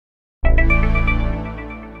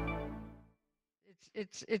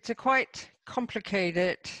It's a quite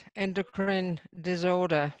complicated endocrine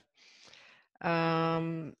disorder.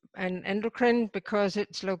 And endocrine because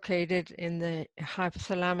it's located in the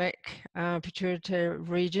hypothalamic pituitary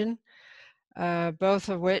region, both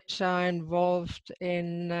of which are involved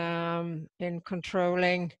in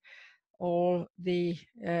controlling all the,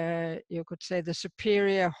 you could say, the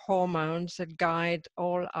superior hormones that guide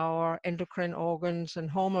all our endocrine organs and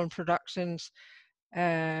hormone productions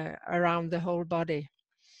around the whole body.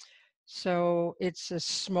 So it's a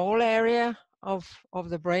small area of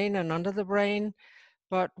the brain and under the brain,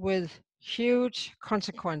 but with huge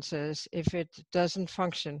consequences if it doesn't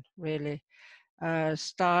function really.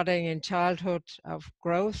 Starting in childhood of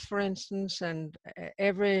growth, for instance, and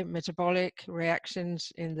every metabolic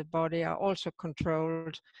reactions in the body are also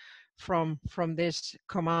controlled from this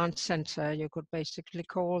command center, you could basically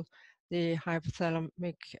call the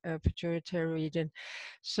hypothalamic pituitary region.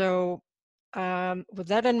 So with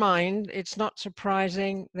that in mind, it's not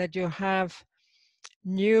surprising that you have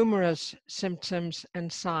numerous symptoms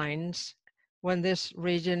and signs when this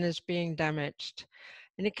region is being damaged.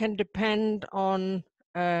 And it can depend on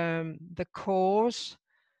the cause,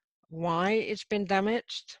 why it's been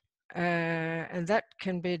damaged, and that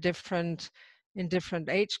can be different in different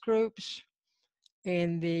age groups.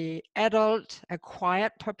 In the adult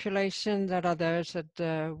acquired population, that are those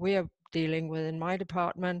that we are dealing with in my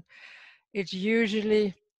department, it's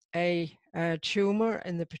usually a tumor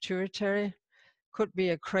in the pituitary. Could be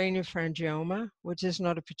a craniopharyngioma, which is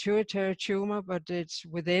not a pituitary tumor, but it's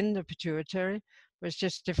within the pituitary, but it's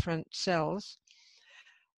just different cells.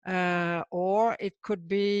 Or it could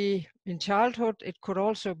be in childhood, it could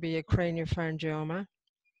also be a craniopharyngioma.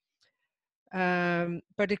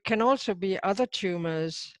 But it can also be other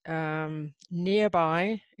tumors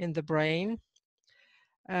nearby in the brain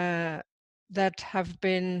that have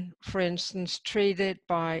been, for instance, treated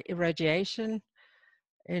by irradiation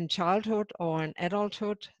in childhood or in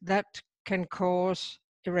adulthood. That can cause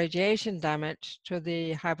irradiation damage to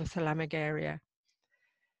the hypothalamic area.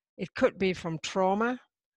 It could be from trauma.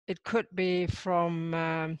 It could be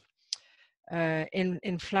from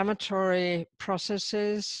inflammatory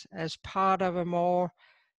processes as part of a more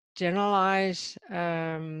generalized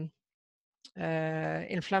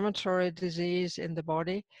inflammatory disease in the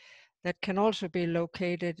body that can also be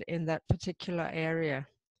located in that particular area.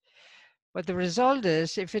 But the result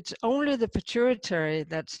is, if it's only the pituitary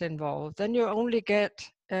that's involved, then you only get,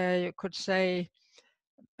 you could say,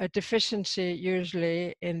 a deficiency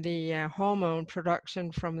usually in the hormone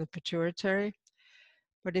production from the pituitary.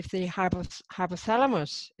 But if the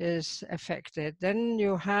hypothalamus is affected, then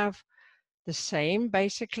you have the same,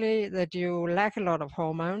 basically, that you lack a lot of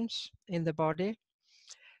hormones in the body.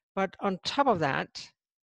 But on top of that,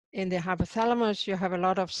 in the hypothalamus, you have a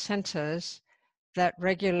lot of centers that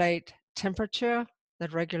regulate temperature,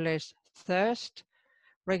 that regulates thirst,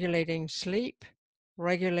 regulating sleep,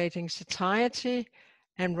 regulating satiety,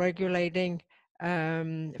 and regulating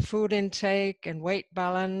food intake and weight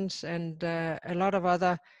balance, and a lot of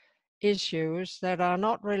other issues that are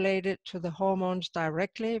not related to the hormones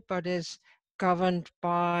directly, but is governed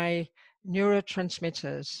by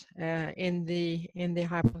neurotransmitters in the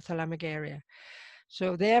hypothalamic area.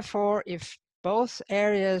 So therefore, if both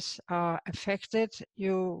areas are affected,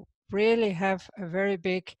 you really have a very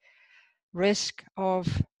big risk of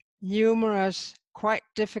numerous quite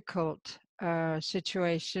difficult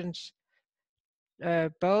situations,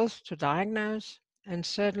 both to diagnose and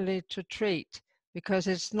certainly to treat, because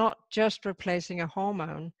it's not just replacing a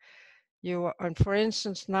hormone. And for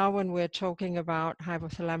instance, now when we're talking about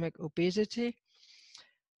hypothalamic obesity,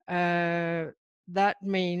 that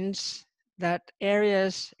means that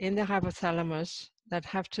areas in the hypothalamus that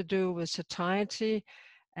have to do with satiety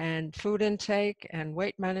and food intake and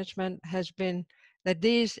weight management that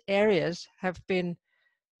these areas have been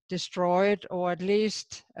destroyed or at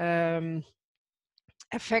least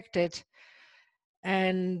affected.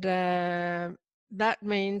 And that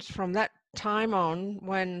means from that time on,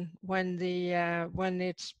 when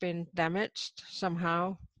it's been damaged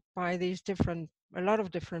somehow by these a lot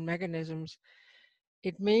of different mechanisms,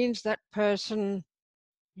 it means that person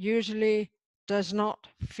usually does not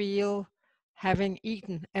feel having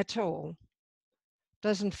eaten at all,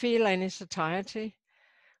 doesn't feel any satiety,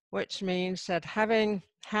 which means that having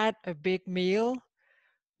had a big meal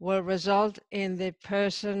will result in the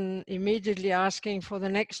person immediately asking for the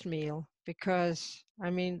next meal, because, I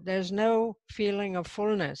mean, there's no feeling of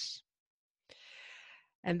fullness.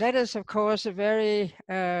 And that is, of course, a very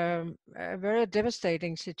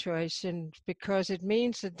devastating situation, because it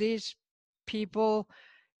means that these people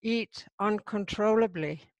eat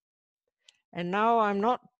uncontrollably. And now I'm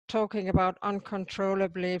not talking about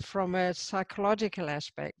uncontrollably from a psychological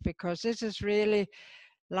aspect, because this is really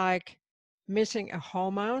like missing a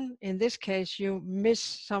hormone. In this case, you miss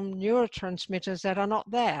some neurotransmitters that are not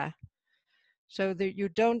there. So that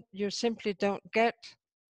you simply don't get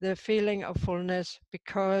the feeling of fullness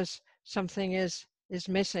because something is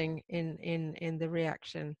missing in the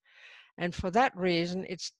reaction. And for that reason,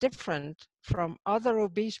 it's different from other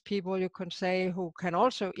obese people, you can say, who can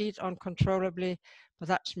also eat uncontrollably, but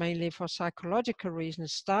that's mainly for psychological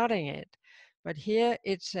reasons, starting it. But here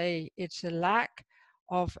it's a lack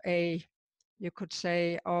of a, you could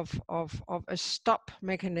say, of a stop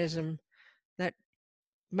mechanism that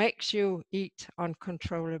makes you eat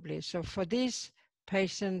uncontrollably. So for these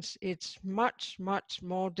patients, it's much, much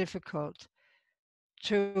more difficult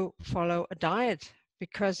to follow a diet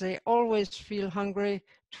because they always feel hungry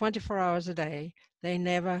 24 hours a day. They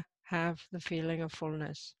never have the feeling of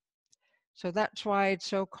fullness. So that's why it's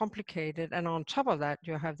so complicated. And on top of that,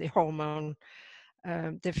 you have the hormone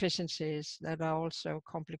deficiencies that are also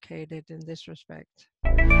complicated in this respect.